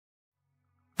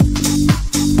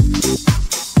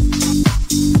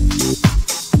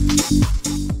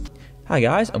Hi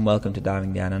guys, and welcome to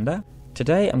Diving Down Under.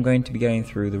 Today I'm going to be going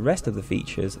through the rest of the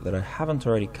features that I haven't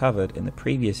already covered in the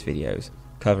previous videos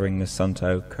covering the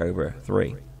Suunto Cobra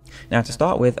 3. Now to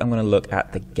start with, I'm going to look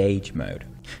at the gauge mode.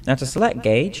 Now to select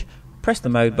gauge, press the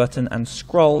mode button and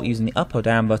scroll using the up or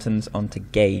down buttons onto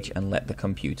gauge and let the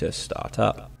computer start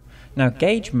up. Now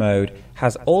gauge mode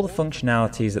has all the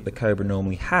functionalities that the Cobra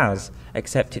normally has,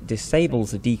 except it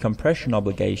disables the decompression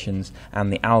obligations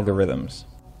and the algorithms.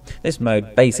 This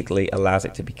mode basically allows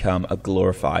it to become a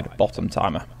glorified bottom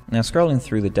timer. Now scrolling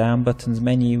through the down buttons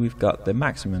menu, we've got the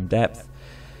maximum depth,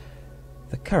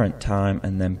 the current time,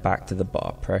 and then back to the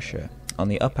bar pressure. On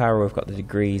the up arrow we've got the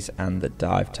degrees and the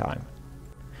dive time.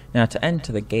 Now to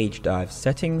enter the gauge dive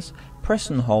settings, press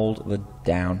and hold the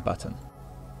down button.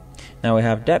 Now we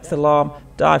have depth alarm,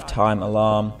 dive time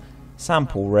alarm,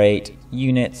 sample rate,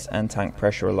 units, and tank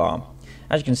pressure alarm.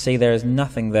 As you can see, there is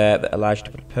nothing there that allows you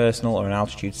to put a personal or an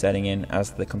altitude setting in,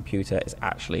 as the computer is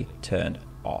actually turned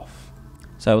off.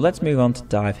 So let's move on to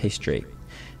dive history.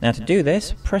 Now to do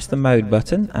this, press the mode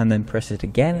button and then press it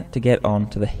again to get on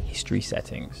to the history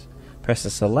settings. Press the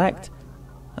select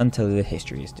until the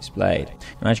history is displayed.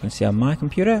 Now as you can see on my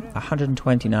computer,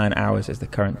 129 hours is the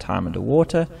current time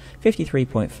underwater,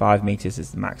 53.5 meters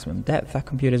is the maximum depth that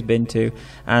computer's been to,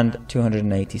 and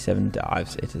 287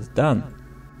 dives it has done.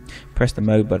 Press the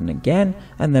mode button again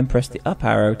and then press the up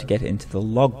arrow to get into the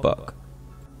logbook.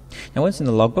 Now once in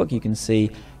the logbook, you can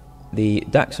see the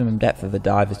maximum depth of the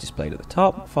dive is displayed at the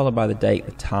top, followed by the date,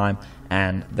 the time,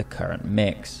 and the current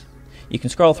mix. You can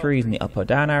scroll through using the up or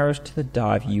down arrows to the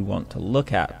dive you want to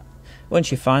look at.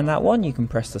 Once you find that one, you can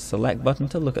press the select button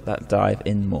to look at that dive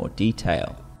in more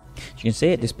detail. As you can see,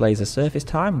 it displays the surface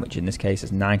time, which in this case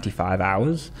is 95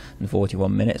 hours and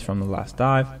 41 minutes from the last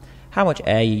dive, how much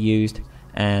air you used,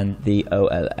 and the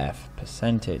OLF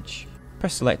percentage.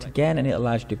 Press select again and it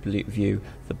allows you to view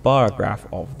the bar graph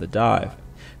of the dive.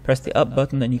 Press the up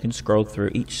button and you can scroll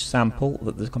through each sample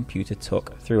that the computer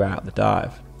took throughout the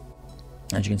dive.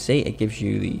 As you can see, it gives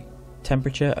you the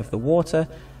temperature of the water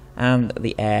and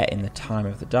the air in the time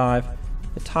of the dive.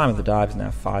 The time of the dive is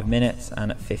now 5 minutes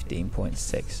and at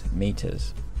 15.6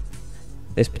 meters.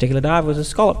 This particular dive was a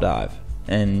scallop dive.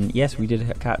 And yes, we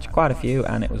did catch quite a few,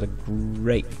 and it was a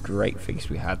great feast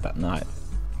we had that night.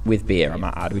 With beer, I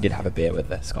might add. We did have a beer with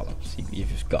the scallops. You've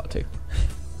just got to.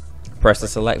 Press the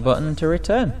select button to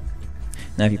return.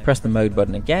 Now if you press the mode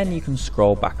button again, you can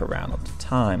scroll back around onto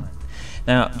time.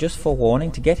 Now, just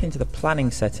forewarning, to get into the planning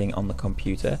setting on the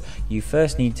computer, you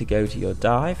first need to go to your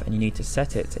dive and you need to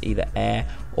set it to either air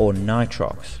or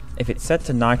nitrox. If it's set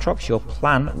to nitrox, your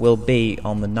plan will be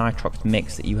on the nitrox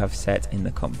mix that you have set in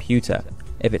the computer.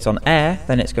 If it's on air,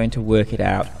 then it's going to work it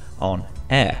out on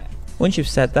air. Once you've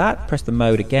set that, press the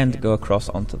mode again to go across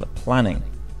onto the planning.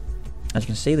 As you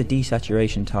can see, the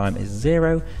desaturation time is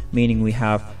 0, meaning we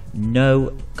have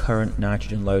no current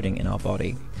nitrogen loading in our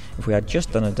body. If we had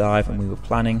just done a dive and we were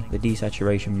planning, the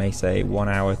desaturation may say 1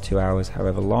 hour, 2 hours,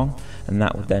 however long, and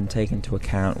that would then take into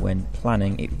account when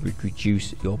planning. It would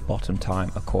reduce your bottom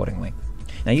time accordingly.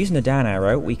 Now using the down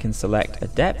arrow, we can select a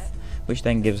depth, which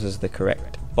then gives us the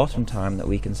correct bottom time that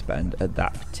we can spend at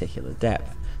that particular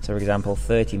depth. So for example,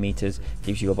 30 meters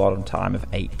gives you a bottom time of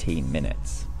 18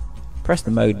 minutes. Press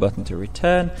the mode button to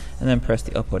return and then press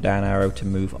the up or down arrow to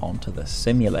move on to the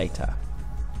simulator.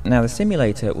 Now the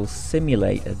simulator will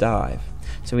simulate a dive,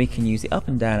 so we can use the up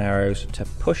and down arrows to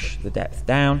push the depth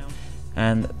down,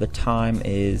 and the time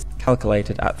is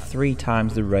calculated at 3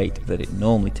 times the rate that it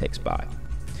normally ticks by.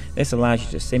 This allows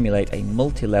you to simulate a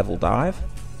multi-level dive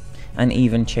and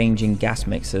even changing gas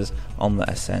mixers on the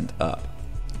ascent up.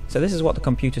 So this is what the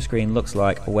computer screen looks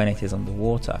like when it is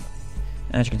underwater.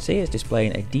 As you can see, it's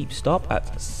displaying a deep stop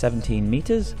at 17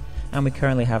 meters, and we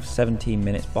currently have 17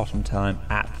 minutes bottom time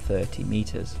at 30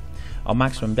 meters. Our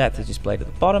maximum depth is displayed at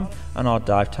the bottom, and our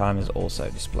dive time is also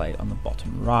displayed on the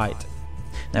bottom right.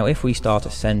 Now if we start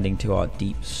ascending to our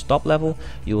deep stop level,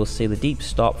 you will see the deep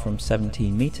stop from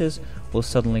 17 meters will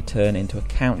suddenly turn into a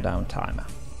countdown timer.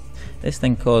 This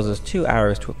then causes 2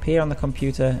 arrows to appear on the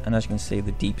computer, and as you can see,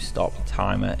 the deep stop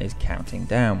timer is counting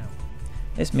down.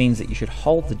 This means that you should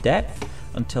hold the depth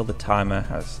until the timer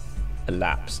has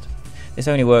elapsed. This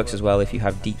only works as well if you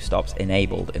have deep stops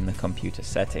enabled in the computer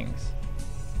settings.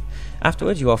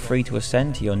 Afterwards, you are free to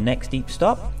ascend to your next deep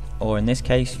stop, or in this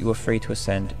case, you are free to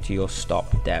ascend to your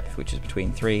stop depth, which is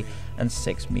between 3 and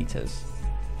 6 meters.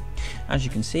 As you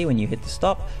can see, when you hit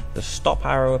the stop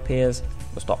arrow appears,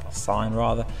 the stop sign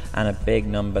rather, and a big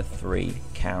number 3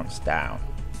 counts down.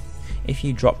 If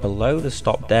you drop below the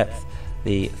stop depth,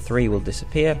 the 3 will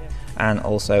disappear, and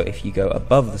also if you go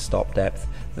above the stop depth,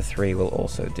 the 3 will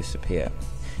also disappear.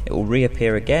 It will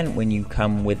reappear again when you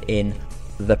come within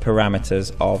the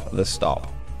parameters of the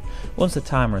stop. Once the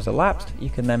timer has elapsed, you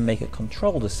can then make a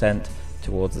controlled ascent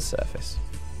towards the surface.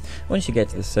 Once you get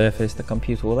to the surface, the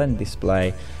computer will then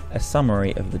display a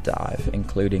summary of the dive,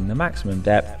 including the maximum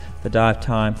depth, the dive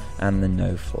time, and the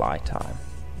no-fly time.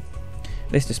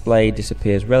 This display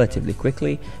disappears relatively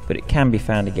quickly, but it can be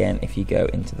found again if you go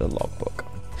into the logbook.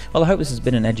 Well, I hope this has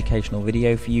been an educational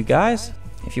video for you guys.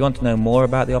 If you want to know more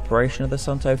about the operation of the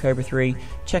Suunto Cobra 3,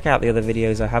 check out the other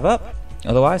videos I have up.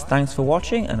 Otherwise, thanks for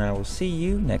watching, and I will see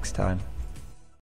you next time.